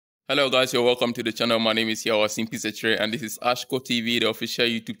Hello guys, you're welcome to the channel. My name is Yawasim Pisetre and this is ASHCo TV, the official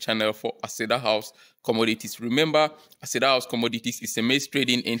YouTube channel for Aseda House Commodities. Remember, Aseda House Commodities is a maize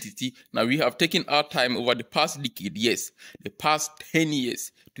trading entity. Now we have taken our time over the past decade, yes, the past 10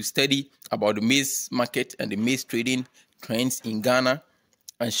 years to study about the maize market and the maize trading trends in Ghana.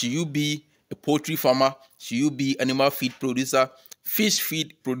 And should you be a poultry farmer, should you be animal feed producer, fish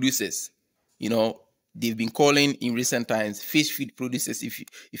feed producers, they've been calling in recent times fish feed producers.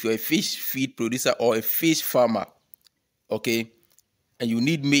 If you're a fish feed producer or a fish farmer, okay, and you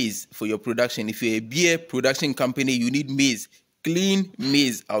need maize for your production. If you're a beer production company, you need maize, clean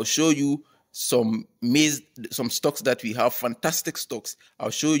maize. I'll show you some maize, some stocks that we have, fantastic stocks. I'll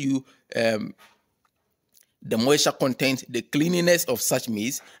show you the moisture content, the cleanliness of such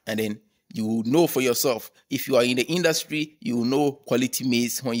maize, and then you will know for yourself. If you are in the industry, you will know quality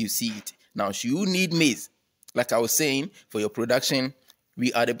maize when you see it. Now, should you need maize, like I was saying, for your production,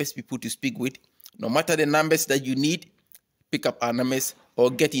 we are the best people to speak with. No matter the numbers that you need, pick up our numbers or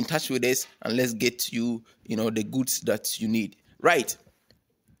get in touch with us and let's get you, the goods that you need. Right.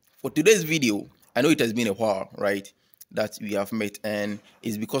 For today's video, I know it has been a while, right, that we have met, and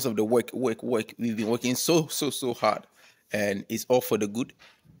it's because of the work. We've been working so hard, and it's all for the good,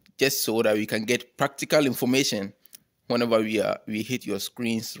 just so that we can get practical information whenever we hit your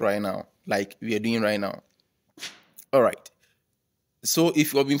screens right now, like we are doing right now. All right. So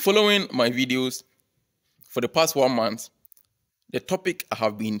if you have been following my videos for the past 1 month, the topic I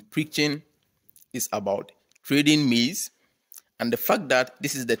have been preaching is about trading maize and the fact that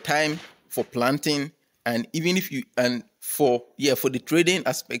this is the time for planting, and even if you for the trading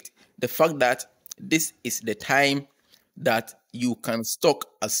aspect, the fact that this is the time that you can stock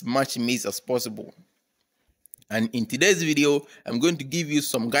as much maize as possible. And in today's video, I'm going to give you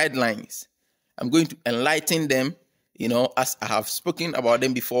some guidelines. I'm going to enlighten them, as I have spoken about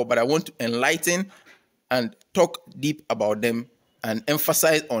them before, but I want to enlighten and talk deep about them and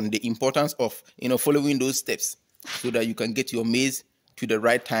emphasize on the importance of, following those steps so that you can get your maize to the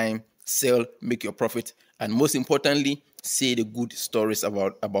right time, sell, make your profit, and most importantly, say the good stories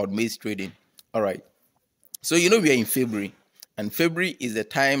about maize trading. All right. So, we are in February, and February is the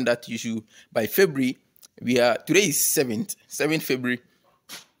time that you should, by February, today is 7th February,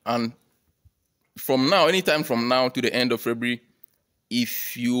 and from now, anytime from now to the end of February,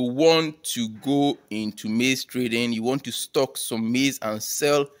 if you want to go into maize trading, you want to stock some maize and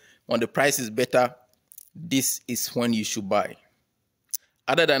sell when the price is better, this is when you should buy.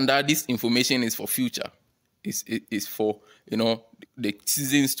 Other than that, this information is for future. It's for, the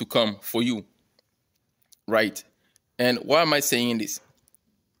seasons to come for you, right? And why am I saying this?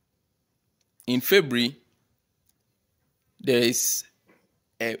 In February, there is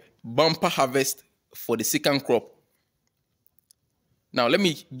a bumper harvest for the second crop. Now, let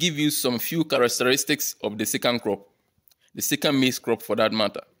me give you some few characteristics of the second crop, the second maize crop for that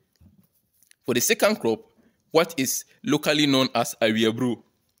matter. For the second crop, what is locally known as Agribusiness,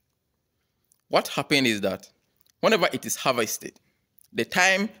 what happened is that whenever it is harvested, the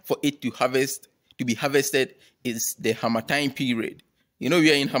time for it to be harvested is the harmattan period. We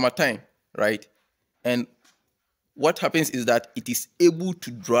are in harmattan, right? And what happens is that it is able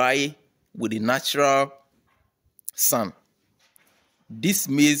to dry with the natural sun. This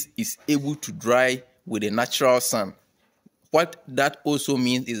maize is able to dry with the natural sun. What that also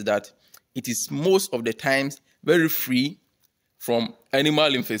means is that it is most of the times very free from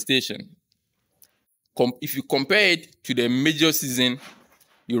animal infestation. If you compare it to the major season,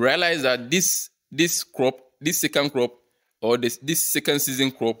 you realize that this second crop, or this second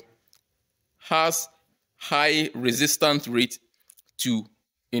season crop, has high resistance rate to,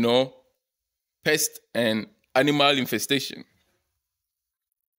 pest and animal infestation.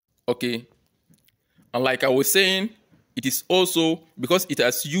 Okay. And like I was saying, it is also because it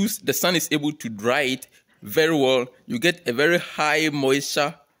has used, the sun is able to dry it very well. You get a very high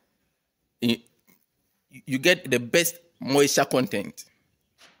moisture. You get the best moisture content.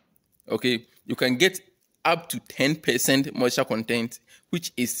 Okay. You can get up to 10% moisture content,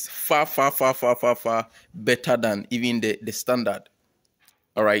 which is far better than even the standard.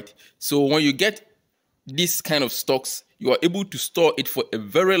 All right. So when you get this kind of stocks, you are able to store it for a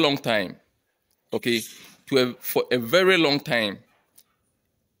very long time. Okay. For a very long time.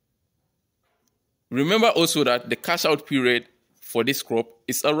 Remember also that the cash out period for this crop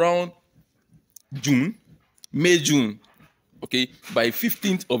is around May, June. Okay. By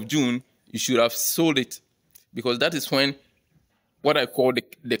 15th of June, you should have sold it, because that is when, what I call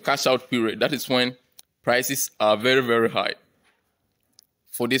the cash out period, that is when prices are very high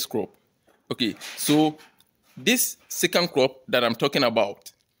for this crop. Okay, so this second crop that I'm talking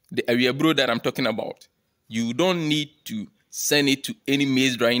about, the Agribusiness that I'm talking about, you don't need to send it to any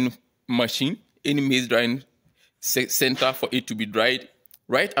maize drying machine, any maize drying center for it to be dried.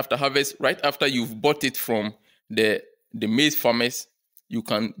 Right after harvest, right after you've bought it from the maize farmers, you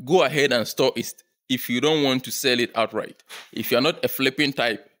can go ahead and store it if you don't want to sell it outright. If you're not a flipping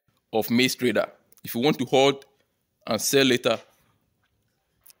type of maize trader, if you want to hold and sell later,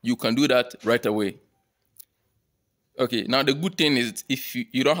 you can do that right away. Okay, now the good thing is if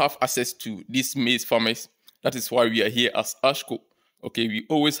you don't have access to these maize farmers, that is why we are here as ASHCo. Okay, we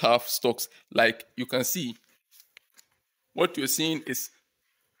always have stocks. Like you can see, what you're seeing is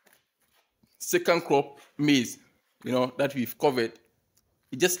second crop maize, that we've covered.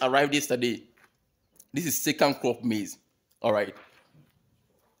 It just arrived yesterday. This is second crop maize. All right.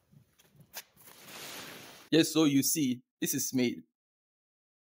 Yes, so you see, this is maize.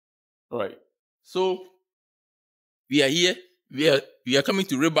 All right. So we are here. We are coming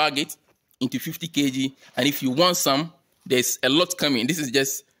to rebag it into 50 kg. And if you want some, there's a lot coming. This is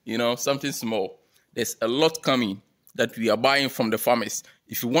just, something small. There's a lot coming that we are buying from the farmers.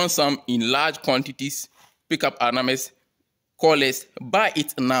 If you want some in large quantities, pick up our numbers, call us, buy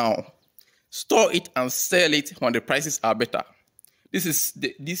it now, store it and sell it when the prices are better. This is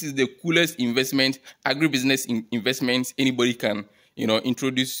the coolest investment, agribusiness investment anybody can,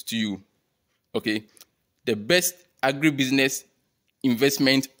 introduce to you. Okay, the best agribusiness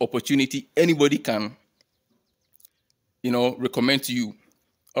investment opportunity anybody can, recommend to you.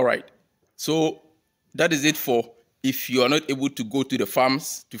 All right, so that is it for if you are not able to go to the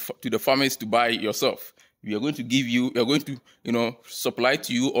farms to the farmers to buy yourself. We are going to give you, we are going to, supply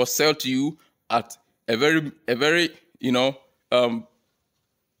to you or sell to you at a very,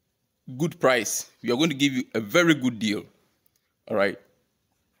 good price. We are going to give you a very good deal. All right.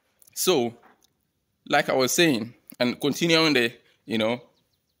 So, like I was saying, and continuing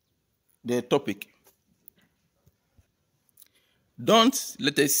the topic, don't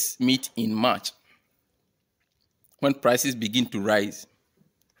let us meet in March when prices begin to rise.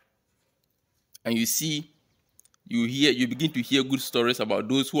 And you begin to hear good stories about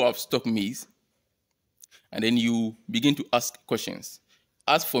those who have stock maize, and then you begin to ask questions.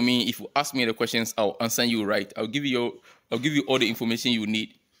 As for me, if you ask me the questions, I'll answer you right. I'll give you all the information you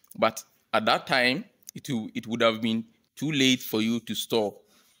need. But at that time, it would have been too late for you to store,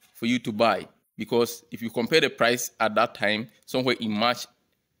 for you to buy. Because if you compare the price at that time, somewhere in March,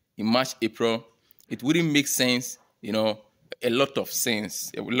 April, it wouldn't make sense, a lot of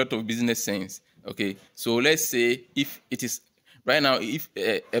sense, a lot of business sense. Okay, so let's say if it is right now, if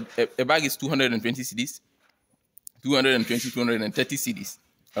a bag is 220 cedis, 220, 230 cedis,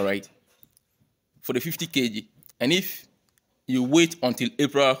 all right, for the 50 kg. And if you wait until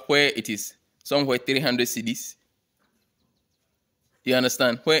April where it is somewhere 300 cedis, you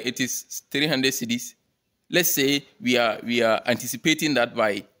understand, where it is 300 cedis, let's say we are anticipating that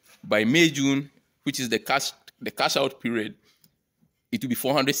by May, June, which is the cash out period, it will be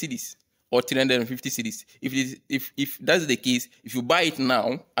 400 cedis or 350 cedis. If that's the case, if you buy it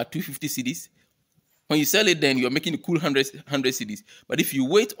now at 250 cedis, when you sell it, then you're making a cool 100 cedis. But if you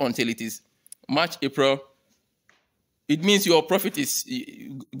wait until it is March, April, it means your profit is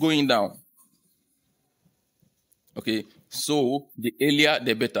going down. Okay, so the earlier,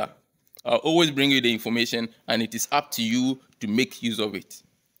 the better. I'll always bring you the information, and it is up to you to make use of it.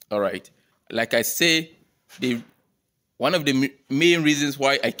 All right. Like I say, one of the main reasons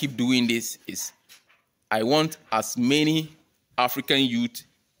why I keep doing this is I want as many African youth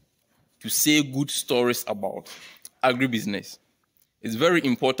to say good stories about agribusiness. It's very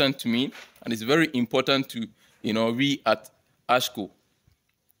important to me, and it's very important to, we at ASHCo.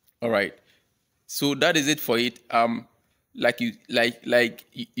 All right. So that is it for it. Like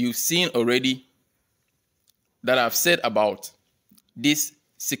you've seen already that I've said about this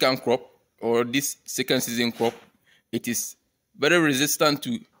second crop or this second season crop. It is very resistant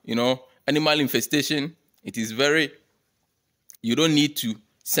to, animal infestation. It is you don't need to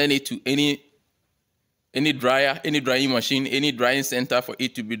send it to any dryer, any drying machine, any drying center for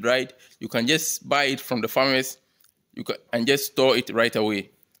it to be dried. You can just buy it from the farmers and just store it right away.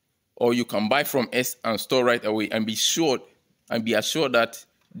 Or you can buy from us and store right away and be assured that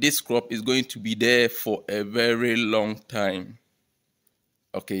this crop is going to be there for a very long time.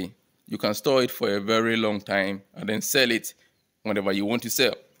 Okay, you can store it for a very long time and then sell it whenever you want to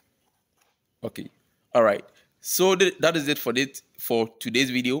sell. Okay, all right. So that is it for today's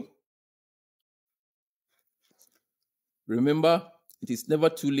video. Remember, it is never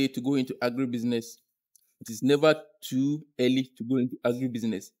too late to go into agribusiness. It is never too early to go into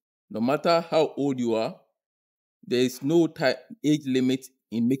agribusiness. No matter how old you are, there is no age limit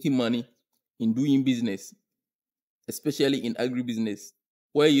in making money, in doing business, especially in agribusiness,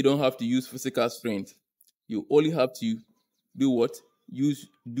 where you don't have to use physical strength. You only have to do what?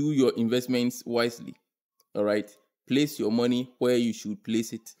 Do your investments wisely. All right. Place your money where you should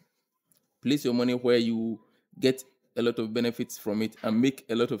place it. Place your money where you get a lot of benefits from it and make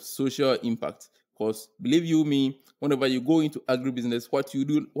a lot of social impact. Because believe you me, whenever you go into agribusiness, what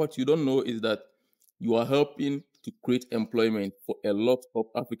you don't know is that you are helping to create employment for a lot of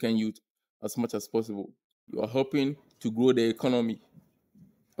African youth as much as possible. You are helping to grow the economy.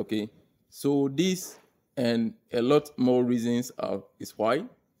 Okay. So this and a lot more reasons is why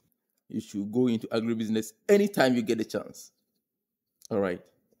you should go into agribusiness anytime you get a chance. All right.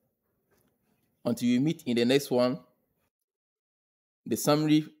 Until we meet in the next one, the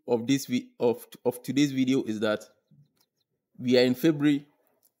summary of of today's video is that we are in February.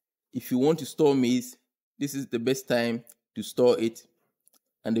 If you want to store maize, this is the best time to store it.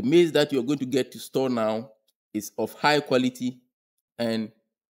 And the maize that you're going to get to store now is of high quality, and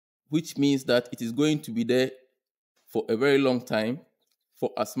which means that it is going to be there for a very long time,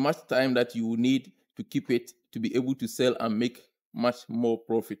 for as much time that you will need to keep it to be able to sell and make much more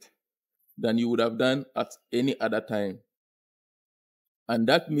profit than you would have done at any other time. And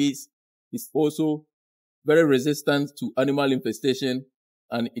that maize is also very resistant to animal infestation,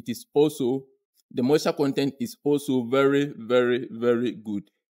 and it is also, the moisture content is also very, very, very good.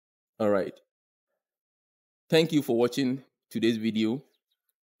 All right. Thank you for watching today's video.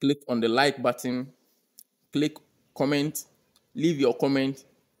 Click on the like button, click comment, leave your comment,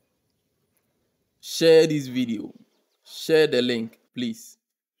 share this video, share the link, please.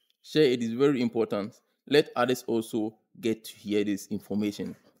 Share it is very important. Let others also get to hear this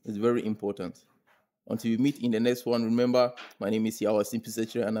information. It's very important. Until we meet in the next one, remember, my name is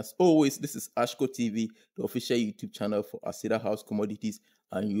ASHCo, and as always, this is ASHCo TV, the official YouTube channel for ASHCo Commodities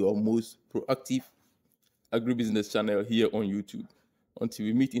and your most proactive agribusiness channel here on YouTube. Until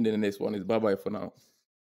we meet in the next one, it's bye-bye for now.